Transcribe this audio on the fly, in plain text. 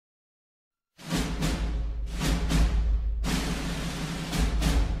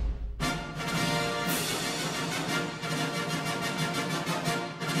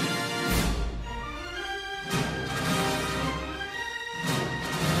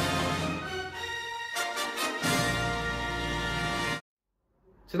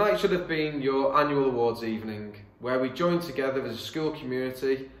Tonight should have been your annual awards evening, where we joined together as a school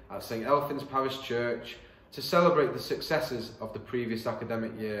community at St Elphin's Parish Church to celebrate the successes of the previous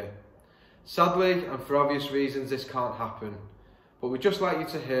academic year. Sadly, and for obvious reasons, this can't happen, but we'd just like you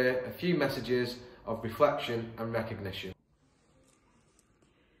to hear a few messages of reflection and recognition.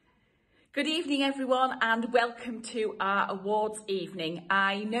 Good evening everyone, and welcome to our awards evening.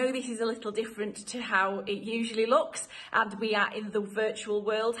 I know this is a little different to how it usually looks and we are in the virtual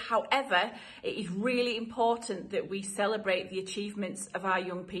world. However, it is really important that we celebrate the achievements of our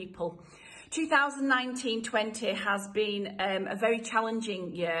young people. 2019-20 has been a very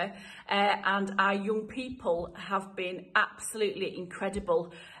challenging year and our young people have been absolutely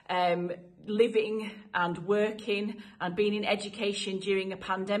incredible. Living and working and being in education during a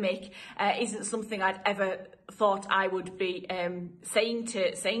pandemic isn't something I'd ever thought I would be saying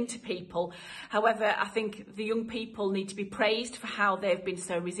to people. However, I think the young people need to be praised for how they've been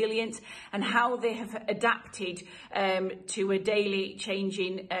so resilient and how they have adapted to a daily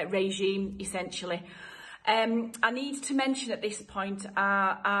changing regime, essentially. I need to mention at this point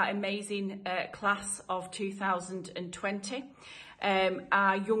our amazing class of 2020.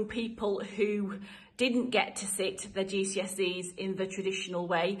 Our young people who didn't get to sit their GCSEs in the traditional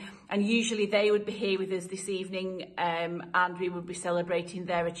way, and usually they would be here with us this evening and we would be celebrating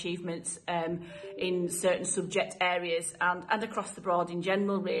their achievements in certain subject areas and across the board in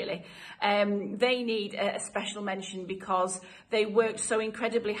general, really. They need a special mention because they worked so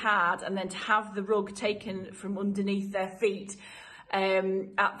incredibly hard, and then to have the rug taken from underneath their feet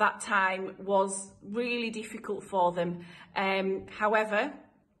at that time was really difficult for them. However,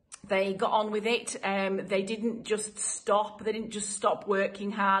 they got on with it. They didn't just stop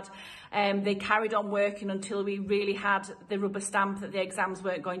working hard. They carried on working until we really had the rubber stamp that the exams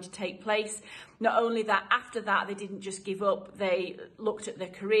weren't going to take place. Not only that, after that, they didn't just give up. They looked at their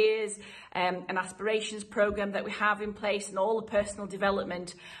careers, an aspirations programme that we have in place and all the personal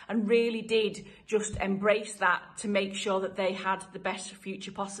development, and really did just embrace that to make sure that they had the best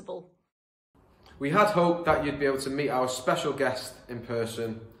future possible. We had hoped that you'd be able to meet our special guest in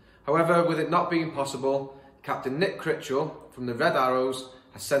person. However, with it not being possible, Captain Nick Critchell from the Red Arrows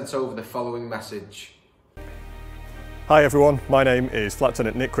has sent over the following message. Hi everyone, my name is Flight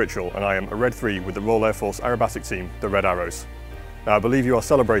Lieutenant Nick Critchell and I am a Red 3 with the Royal Air Force Aerobatic Team, the Red Arrows. Now, I believe you are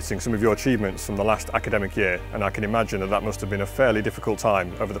celebrating some of your achievements from the last academic year, and I can imagine that that must have been a fairly difficult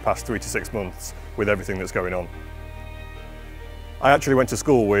time over the past 3 to 6 months with everything that's going on. I actually went to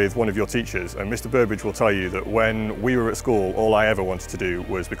school with one of your teachers, and Mr. Burbridge will tell you that when we were at school, all I ever wanted to do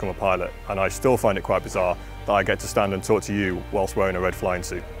was become a pilot, and I still find it quite bizarre that I get to stand and talk to you whilst wearing a red flying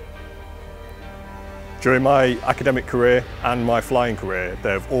suit. During my academic career and my flying career,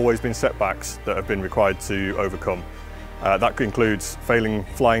 there have always been setbacks that have been required to overcome. That includes failing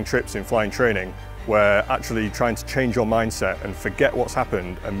flying trips in flying training, where actually trying to change your mindset and forget what's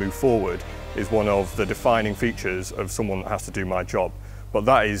happened and move forward is one of the defining features of someone that has to do my job. But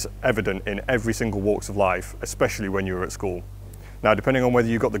that is evident in every single walks of life, especially when you're at school. Now, depending on whether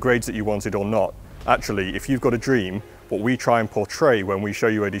you got the grades that you wanted or not, actually, if you've got a dream, what we try and portray when we show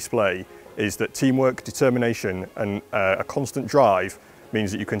you a display is that teamwork, determination and a constant drive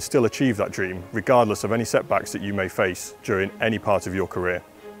means that you can still achieve that dream, regardless of any setbacks that you may face during any part of your career.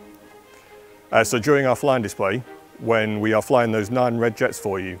 So during our flying display, when we are flying those 9 red jets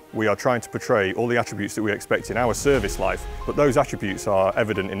for you, we are trying to portray all the attributes that we expect in our service life, but those attributes are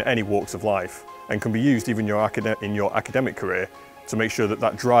evident in any walks of life and can be used even in your academic career to make sure that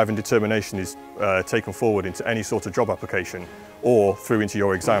that drive and determination is taken forward into any sort of job application or through into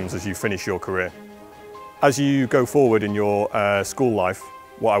your exams as you finish your career. As you go forward in your school life,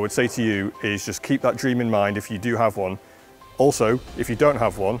 what I would say to you is just keep that dream in mind if you do have one. Also, if you don't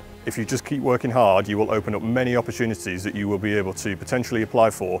have one, if you just keep working hard, you will open up many opportunities that you will be able to potentially apply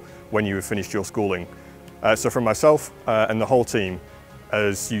for when you have finished your schooling. So from myself and the whole team,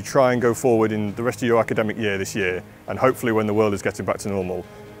 as you try and go forward in the rest of your academic year this year, and hopefully when the world is getting back to normal,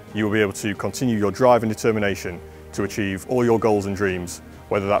 you will be able to continue your drive and determination to achieve all your goals and dreams,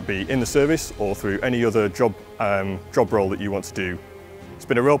 whether that be in the service or through any other job role that you want to do. It's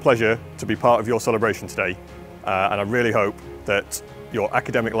been a real pleasure to be part of your celebration today, and I really hope that your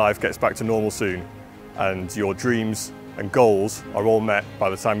academic life gets back to normal soon and your dreams and goals are all met by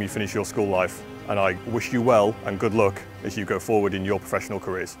the time you finish your school life. And I wish you well and good luck as you go forward in your professional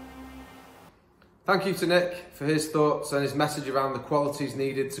careers. Thank you to Nick for his thoughts and his message around the qualities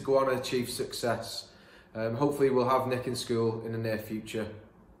needed to go on and achieve success. Hopefully we'll have Nick in school in the near future.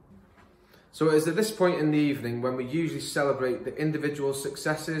 So it is at this point in the evening when we usually celebrate the individual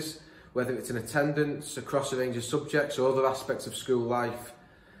successes, whether it's in attendance, across a range of subjects or other aspects of school life.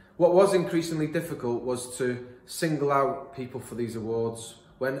 What was increasingly difficult was to single out people for these awards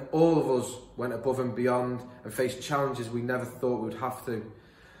when all of us went above and beyond and faced challenges we never thought we would have to.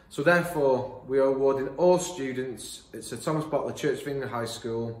 So therefore, we are awarding all students at Sir Thomas Boteler Church of England High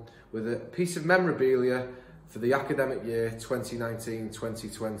School with a piece of memorabilia for the academic year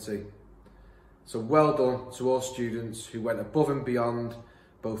 2019-2020. So well done to all students who went above and beyond,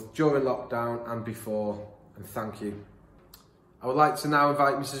 both during lockdown and before, and thank you. I would like to now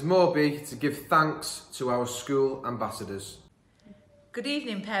invite Mrs Morby to give thanks to our school ambassadors. Good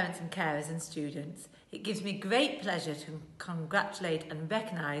evening, parents and carers and students. It gives me great pleasure to congratulate and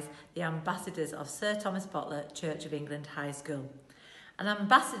recognise the ambassadors of Sir Thomas Boteler Church of England High School. An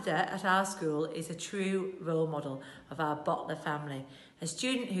ambassador at our school is a true role model of our Boteler family, a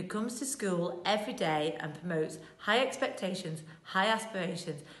student who comes to school every day and promotes high expectations, high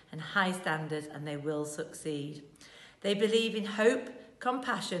aspirations and high standards, and they will succeed. They believe in hope,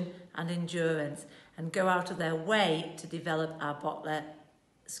 compassion and endurance and go out of their way to develop our Boteler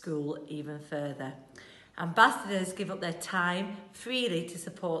school even further. Ambassadors give up their time freely to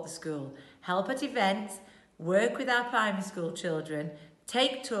support the school, help at events, work with our primary school children,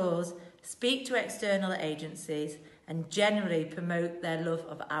 take tours, speak to external agencies and generally promote their love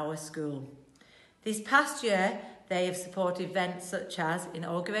of our school. This past year, they have supported events such as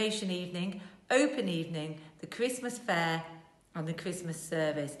Inauguration Evening, Open Evening, the Christmas Fair and the Christmas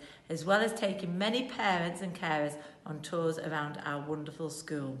Service, as well as taking many parents and carers on tours around our wonderful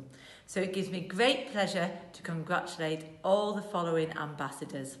school. So it gives me great pleasure to congratulate all the following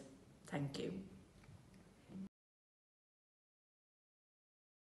ambassadors. Thank you.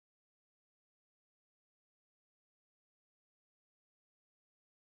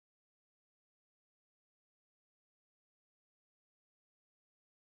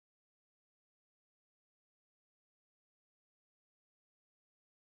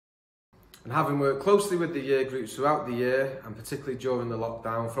 And having worked closely with the year groups throughout the year, and particularly during the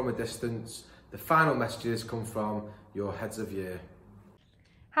lockdown from a distance, the final messages come from your heads of year.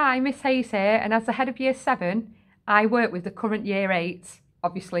 Hi, Miss Hayes here, and as the head of Year 7, I work with the current Year 8,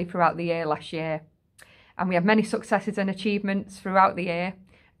 obviously throughout the year last year. And we have many successes and achievements throughout the year.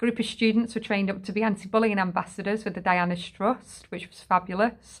 A group of students were trained up to be anti-bullying ambassadors with the Diana's Trust, which was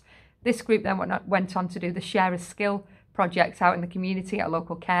fabulous. This group then went on to do the Share a Skill projects out in the community at a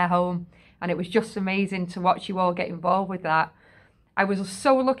local care home. And it was just amazing to watch you all get involved with that. I was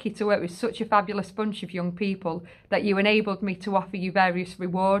so lucky to work with such a fabulous bunch of young people that you enabled me to offer you various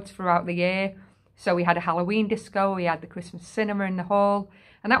rewards throughout the year. So we had a Halloween disco, we had the Christmas cinema in the hall,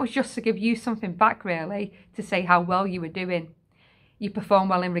 and that was just to give you something back really, to say how well you were doing. You performed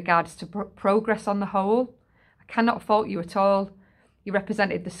well in regards to progress on the whole. I cannot fault you at all. You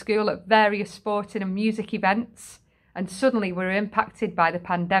represented the school at various sporting and music events, and suddenly we were impacted by the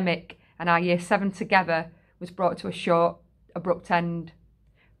pandemic, and our Year 7 together was brought to a short, abrupt end.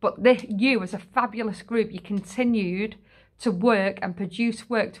 But you as a fabulous group, you continued to work and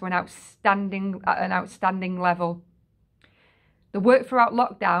produce work to at an outstanding level. The work throughout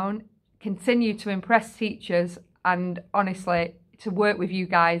lockdown continued to impress teachers, and honestly, to work with you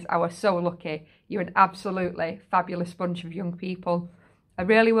guys, I was so lucky. You're an absolutely fabulous bunch of young people. I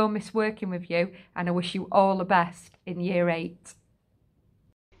really will miss working with you, and I wish you all the best in Year 8.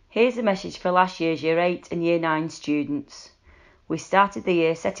 Here's a message for last year's Year 8 and Year 9 students. We started the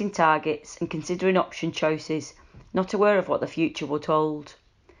year setting targets and considering option choices, not aware of what the future would hold.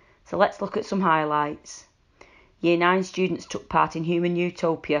 So let's look at some highlights. Year 9 students took part in Human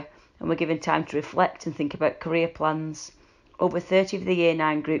Utopia and were given time to reflect and think about career plans. Over 30 of the Year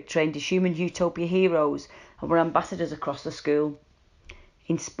 9 group trained as Human Utopia heroes and were ambassadors across the school.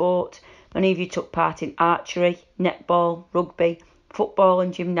 In sport, many of you took part in archery, netball, rugby, football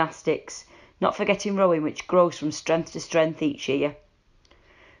and gymnastics, not forgetting rowing, which grows from strength to strength each year.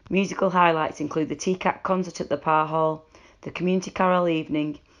 Musical highlights include the TCAT concert at the Parr Hall, the Community Carol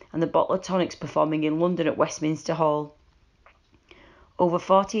Evening and the Boteler Tonics performing in London at Westminster Hall. Over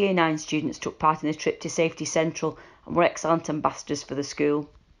 40 Year 9 students took part in a trip to Safety Central and were excellent ambassadors for the school.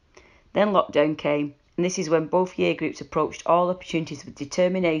 Then lockdown came, and this is when both year groups approached all opportunities with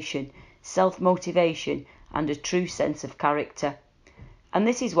determination, self-motivation and a true sense of character. And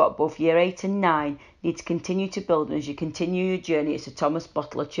this is what both Year 8 and 9 need to continue to build as you continue your journey at Sir Thomas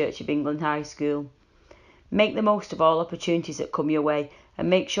Boteler Church of England High School. Make the most of all opportunities that come your way and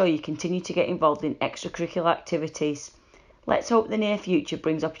make sure you continue to get involved in extracurricular activities. Let's hope the near future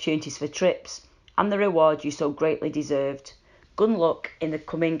brings opportunities for trips and the reward you so greatly deserved. Good luck in the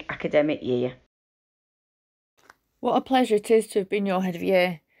coming academic year. What a pleasure it is to have been your head of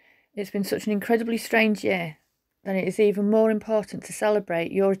year. It's been such an incredibly strange year. then it is even more important to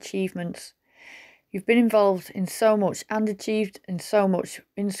celebrate your achievements. You've been involved in so much and achieved in so much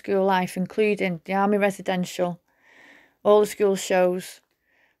in school life, including the Army Residential, all the school shows,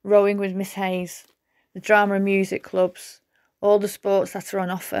 rowing with Miss Hayes, the drama and music clubs, all the sports that are on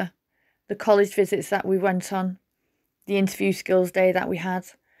offer, the college visits that we went on, the interview skills day that we had.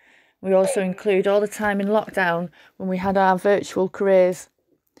 We also include all the time in lockdown when we had our virtual careers.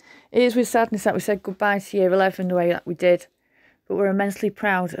 It is with sadness that we said goodbye to Year 11 the way that we did, but we're immensely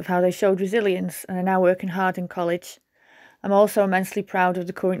proud of how they showed resilience and are now working hard in college. I'm also immensely proud of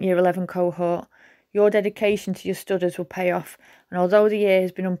the current Year 11 cohort. Your dedication to your studies will pay off, and although the year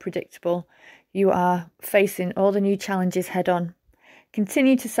has been unpredictable, you are facing all the new challenges head on.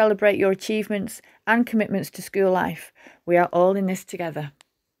 Continue to celebrate your achievements and commitments to school life. We are all in this together.